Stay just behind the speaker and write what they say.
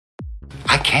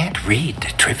can't read the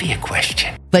trivia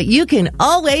question. But you can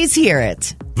always hear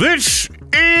it. This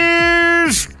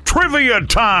is Trivia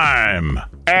Time.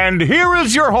 And here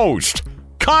is your host,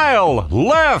 Kyle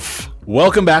Leff.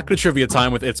 Welcome back to Trivia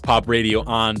Time with It's Pop Radio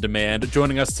On Demand.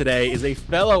 Joining us today is a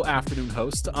fellow afternoon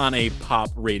host on a pop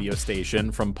radio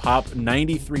station from Pop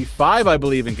 93.5, I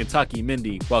believe, in Kentucky.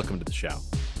 Mindy, welcome to the show.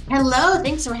 Hello,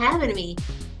 thanks for having me.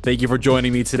 Thank you for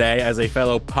joining me today as a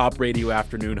fellow pop radio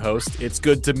afternoon host. It's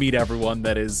good to meet everyone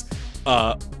that is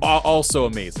also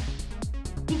amazing.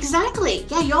 Exactly.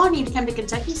 Yeah, y'all need to come to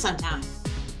Kentucky sometime.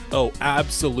 Oh,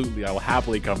 absolutely. I will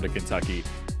happily come to Kentucky.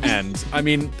 And, I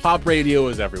mean, pop radio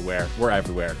is everywhere. We're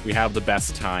everywhere. We have the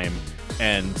best time.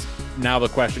 And now the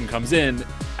question comes in,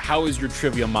 how is your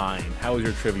trivia mind? How is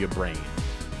your trivia brain?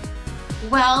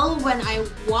 Well, when I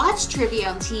watch trivia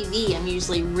on TV, I'm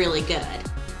usually really good.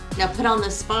 Now, put on the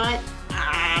spot,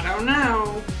 I don't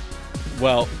know.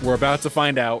 Well, we're about to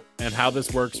find out, and how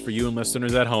this works for you and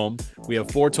listeners at home. We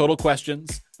have 4 total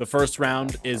questions. The first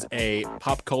round is a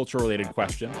pop culture related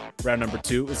question. Round number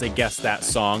 2 is a guess that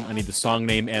song. I need the song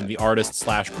name and the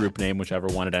artist/group name, whichever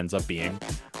one it ends up being.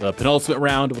 The penultimate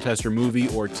round will test your movie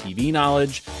or TV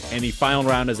knowledge. And the final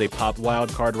round is a pop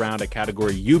wildcard round, a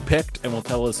category you picked, and we'll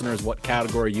tell listeners what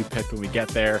category you picked when we get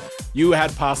there. You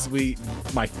had possibly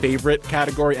my favorite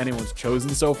category anyone's chosen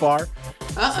so far.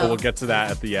 So we'll get to that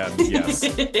at the end. Yes.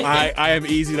 I am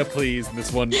easy to please, and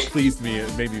this one pleased me.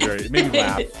 It made me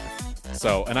laugh.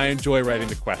 So, and I enjoy writing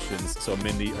the questions. So,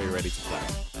 Mindy, are you ready to play?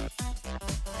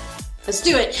 Let's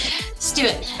do it. Let's do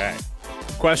it. Okay.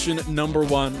 Question number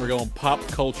 1. We're going pop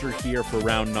culture here for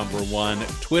round number 1.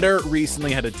 Twitter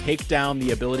recently had to take down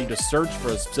the ability to search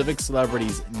for a specific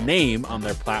celebrity's name on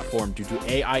their platform due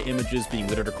to AI images being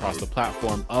littered across the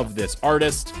platform of this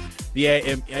artist. The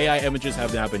AI images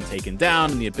have now been taken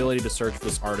down, and the ability to search for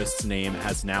this artist's name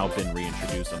has now been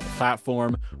reintroduced on the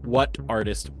platform. What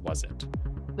artist was it?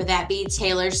 Would that be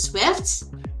Taylor Swift?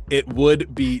 It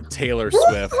would be Taylor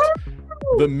Swift,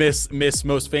 the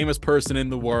most famous person in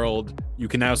the world. You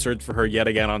can now search for her yet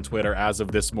again on Twitter as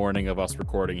of this morning of us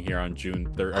recording here on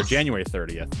January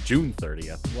 30th. June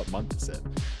 30th. What month is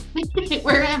it?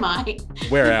 Where am I?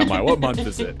 Where am I? What month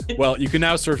is it? Well, you can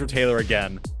now search for Taylor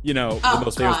again. You know, the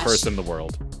most famous person in the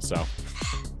world. So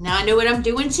now I know what I'm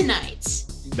doing tonight.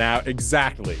 Now,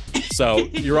 exactly. So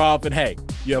you're off, and hey,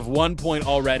 you have 1 point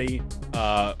already.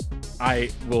 I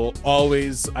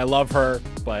love her,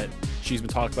 but she's been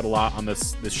talked about a lot on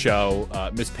this show.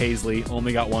 Miss Paisley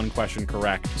only got 1 question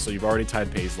correct, so you've already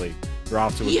tied Paisley. You're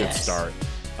off to a good start.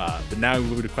 But now we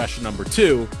move to question number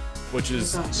 2, which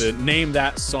is the name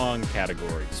that song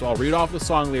category. So I'll read off the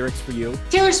song lyrics for you.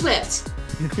 Taylor Swift.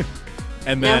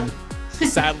 And then,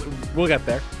 sadly, we'll get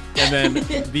there. And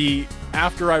then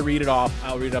after I read it off,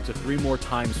 I'll read it up to 3 more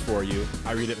times for you.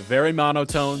 I read it very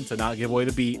monotone to not give away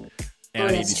the beat. And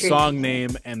I need the song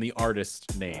name and the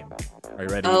artist name. Are you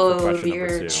ready for question number 2? Oh,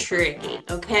 you're tricky.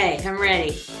 Okay, I'm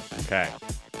ready. Okay.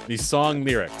 The song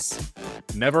lyrics.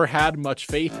 Never had much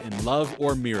faith in love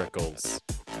or miracles.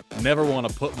 Never want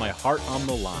to put my heart on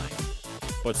the line.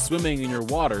 But swimming in your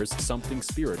waters, something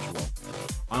spiritual.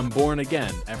 I'm born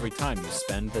again every time you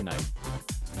spend the night.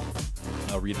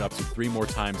 I'll read it up to 3 more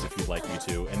times if you'd like me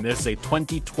to. And this is a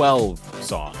 2012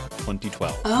 song.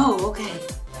 2012. Oh, okay.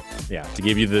 Yeah, to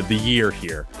give you the year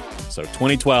here. So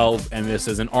 2012, and this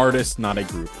is an artist, not a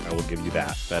group. I will give you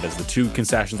that. That is the 2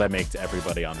 concessions I make to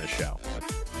everybody on this show.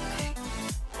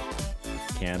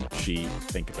 Can she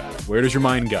think about it? Where does your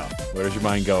mind go? Where does your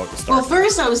mind go at the start? Well,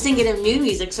 first I was thinking of new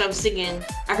music, so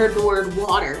I heard the word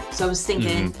water, so I was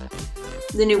thinking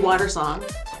the new Water song.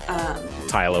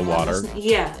 Tyler Water.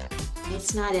 Yeah,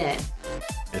 it's not it.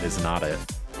 It is not it.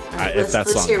 Right,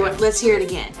 let's hear it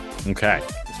again. Okay.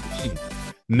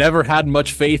 Never had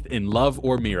much faith in love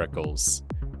or miracles.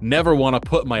 Never want to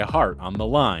put my heart on the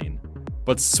line.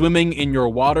 But swimming in your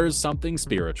waters, something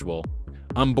spiritual.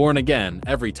 I'm born again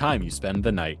every time you spend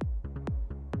the night.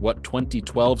 What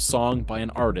 2012 song by an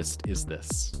artist is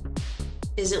this?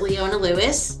 Is it Leona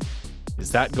Lewis? Is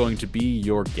that going to be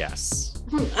your guess?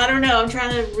 I don't know. I'm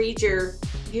trying to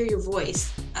hear your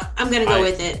voice. I'm going to go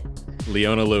with it.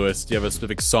 Leona Lewis, do you have a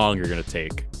specific song you're going to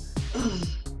take?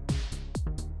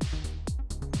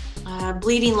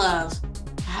 Bleeding Love.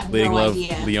 I have Bleeding no Love,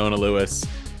 idea. Leona Lewis.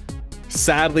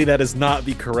 Sadly, that is not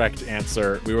the correct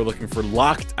answer. We were looking for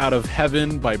Locked Out of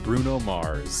Heaven by Bruno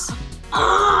Mars.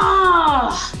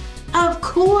 Oh, of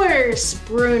course,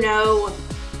 Bruno.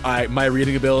 My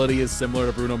reading ability is similar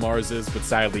to Bruno Mars's, but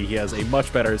sadly, he has a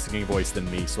much better singing voice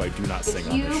than me, so I do not sing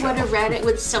on this show. If you would have read it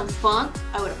with some funk,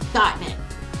 I would have gotten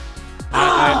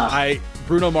it.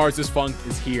 Bruno Mars's funk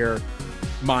is here.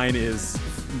 Mine is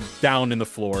down in the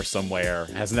floor somewhere,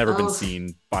 has never been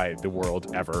seen by the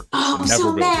world ever. Oh, I'm never so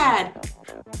will. mad.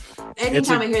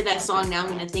 Anytime I hear that song now, I'm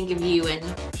going to think of you and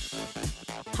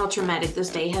how traumatic this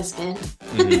day has been.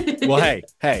 Well,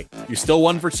 hey, you're still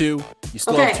 1 for 2. You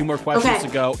still have 2 more questions to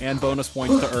go and bonus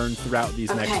points to earn throughout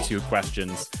these next 2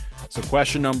 questions. So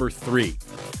question number 3.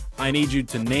 I need you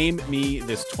to name me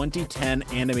this 2010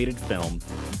 animated film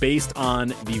based on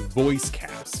the voice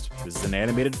cast. This is an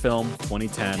animated film,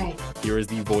 2010. Okay. Here is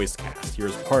the voice cast.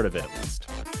 Here's part of it, at least.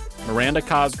 Miranda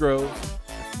Cosgrove,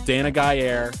 Dana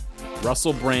Gayer,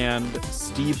 Russell Brand,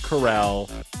 Steve Carell,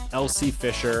 Elsie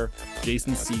Fisher,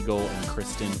 Jason Segel, and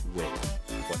Kristen Wiig.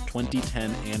 What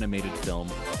 2010 animated film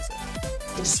was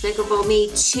it? Despicable Me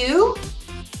 2?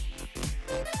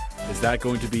 Is that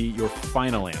going to be your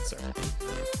final answer?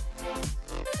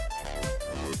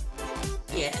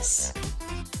 Yes.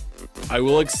 I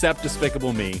will accept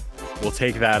Despicable Me. We'll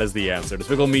take that as the answer.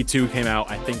 Despicable Me 2 came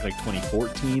out, I think, like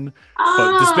 2014.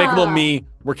 But Despicable Me,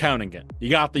 we're counting it. You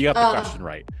got the question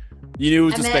right. You knew it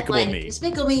was Despicable Me.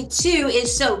 Despicable Me 2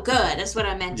 is so good. That's what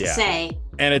I meant to say.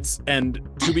 And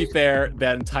to be fair,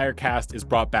 that entire cast is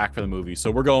brought back for the movie.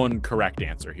 So we're going correct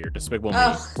answer here. Despicable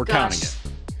Me. We're counting it.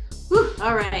 Whew,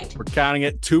 all right. We're counting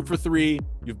it. 2 for 3.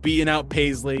 You've beaten out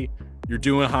Paisley. You're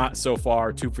doing hot so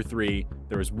far. 2 for 3.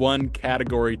 There is 1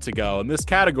 category to go. And this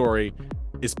category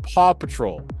is Paw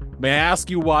Patrol. May I ask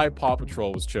you why Paw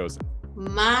Patrol was chosen?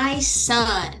 My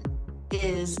son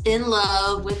is in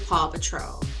love with Paw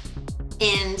Patrol.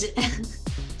 And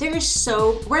we're going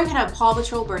to have a Paw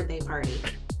Patrol birthday party.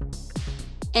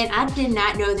 And I did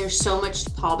not know there's so much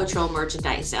Paw Patrol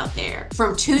merchandise out there.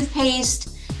 From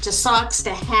toothpaste to socks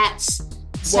to hats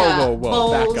to whoa.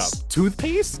 bowls. Back up.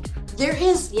 Toothpaste? There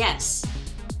is, yes.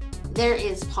 There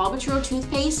is Paw Patrol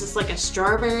toothpaste. It's like a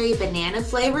strawberry banana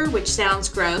flavor, which sounds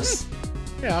gross.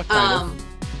 Yeah, kind of.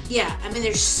 Yeah, I mean,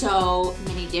 there's so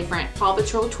many different Paw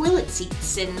Patrol toilet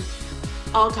seats and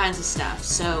all kinds of stuff.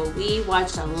 So we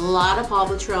watched a lot of Paw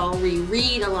Patrol. We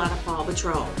read a lot of Paw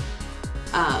Patrol.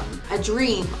 I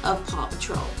dream of Paw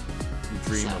Patrol. You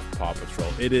dream of Paw Patrol.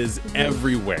 It is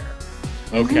everywhere.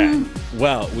 Okay.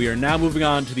 Well, we are now moving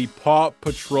on to the Paw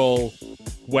Patrol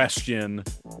question.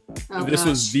 This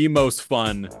was the most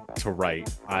fun to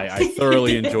write. I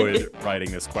thoroughly enjoyed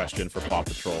writing this question for Paw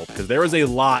Patrol because there is a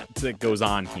lot that goes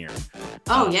on here.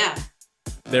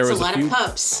 There was a lot of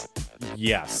pups.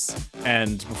 Yes.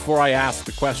 And before I ask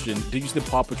the question, did you see the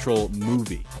Paw Patrol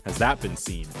movie? Has that been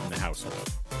seen in the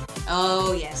household?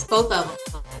 Oh, yes. Both of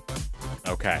them.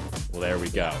 Okay. Well, there we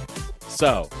go.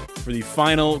 So, for the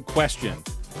final question,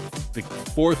 the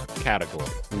 4th category,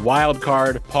 Wild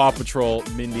Card, Paw Patrol.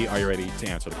 Mindy, are you ready to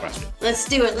answer the question? Let's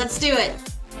do it.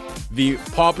 The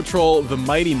Paw Patrol The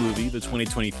Mighty movie, the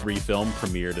 2023 film,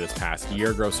 premiered this past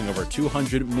year, grossing over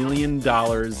 $200 million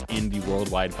in the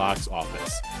worldwide box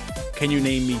office. Can you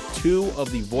name me 2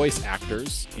 of the voice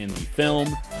actors in the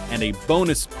film and a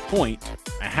bonus point,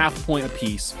 a half point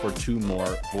apiece for 2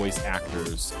 more voice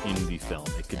actors in the film?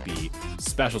 It could be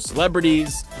special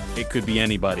celebrities. It could be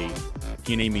anybody.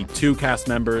 Can you name me 2 cast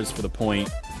members for the point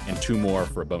and 2 more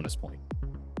for a bonus point?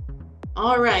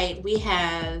 All right. We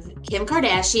have Kim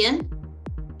Kardashian.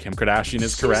 Kim Kardashian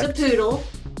is correct. She's a poodle.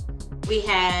 We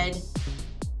had,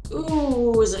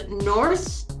 was it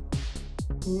Northwest?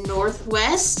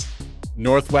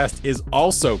 Northwest is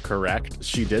also correct.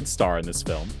 She did star in this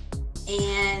film.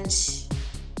 And,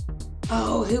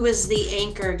 who was the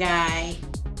anchor guy?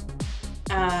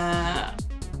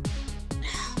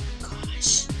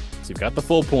 So you've got the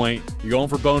full point. You're going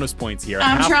for bonus points here.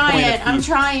 I'm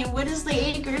trying. What is the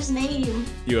anchor's name?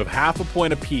 You have half a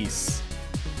point apiece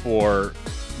for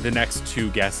the next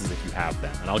 2 guesses if you have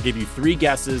them. And I'll give you 3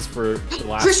 guesses for the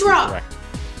last Chris Rock. Correct.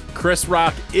 Chris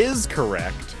Rock is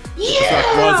correct. Yeah!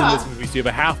 Chris Rock was in this movie, so you have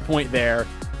a half point there.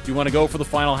 Do you want to go for the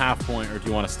final half point or do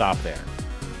you want to stop there?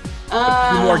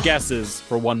 2 more guesses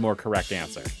for 1 more correct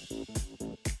answer.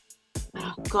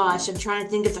 Oh gosh, I'm trying to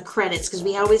think of the credits because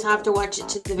we always have to watch it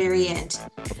to the very end.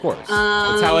 Of course.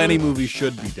 That's how any movie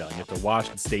should be done. You have to watch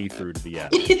and stay through to the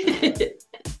end.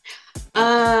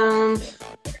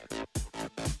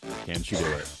 Can't you do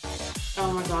it?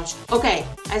 Oh my gosh. Okay,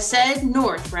 I said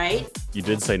North, right? You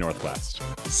did say Northwest.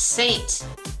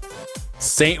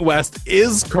 Saint West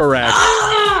is correct.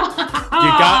 You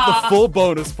got the full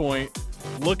bonus point.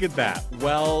 Look at that.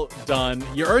 Well done.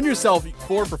 You earned yourself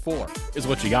 4 for 4 is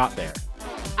what you got there.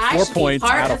 4 I should points be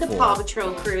part out of the 4. Paw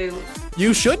Patrol crew.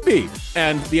 You should be.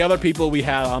 And the other people we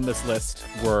had on this list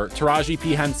were Taraji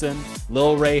P. Henson,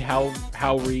 Lil Ray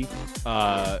Howery,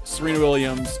 Serena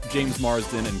Williams, James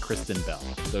Marsden, and Kristen Bell.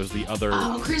 Those are the other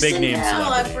big name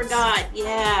Bell, I celebrities. forgot.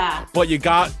 Yeah. But you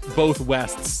got both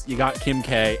Wests. You got Kim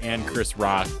K and Chris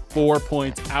Rock. 4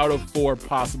 points out of 4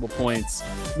 possible points.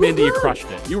 Mindy, you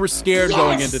crushed it. You were scared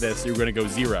going into this. You were going to go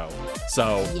 0.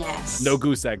 So no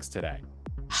goose eggs today.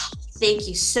 Thank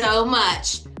you so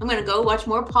much. I'm going to go watch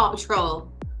more Paw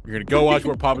Patrol. You're going to go watch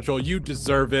more Paw Patrol. You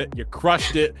deserve it. You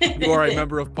crushed it. You are a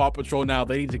member of Paw Patrol now.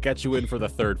 They need to get you in for the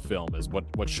 3rd film is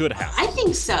what should happen. I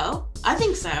think so.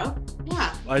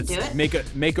 Yeah. Let's do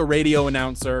it. Make a radio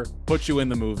announcer, put you in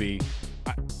the movie.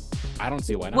 I don't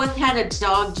see why not. What kind of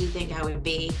dog do you think I would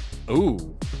be?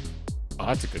 Ooh. Oh,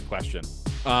 that's a good question.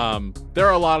 There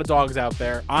are a lot of dogs out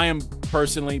there. I am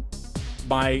personally,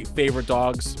 my favorite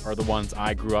dogs are the ones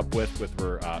I grew up with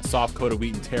were soft-coated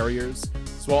Wheaten Terriers.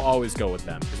 So I'll always go with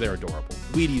them because they're adorable.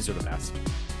 Wheaties are the best.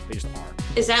 They just are.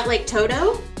 Is that like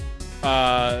Toto?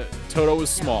 Toto was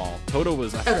small. Toto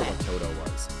was, I forget what Toto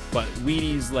was. But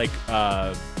Wheaties, like,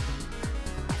 I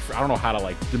don't know how to,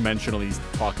 like, dimensionally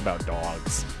talk about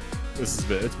dogs. It's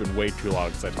been way too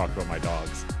long since I talked about my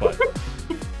dogs. But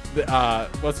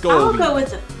let's go. I'll go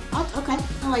with it. Okay,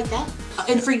 I like that.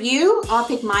 And for you, I'll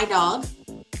pick my dog.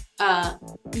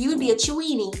 You would be a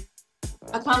Chiweenie,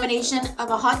 a combination of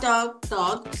a hot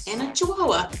dog and a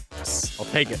Chihuahua. I'll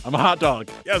take it. I'm a hot dog.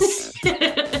 Yes.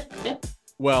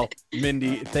 Well,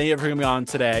 Mindy, thank you for coming on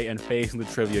today and facing the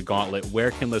trivia gauntlet.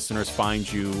 Where can listeners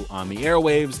find you on the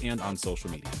airwaves and on social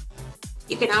media?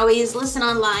 You can always listen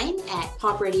online at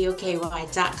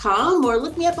popradioky.com or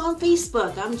look me up on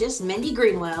Facebook. I'm just Mindy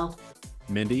Greenwell.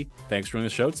 Mindy, thanks for doing the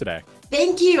show today.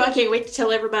 Thank you. I can't wait to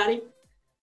tell everybody.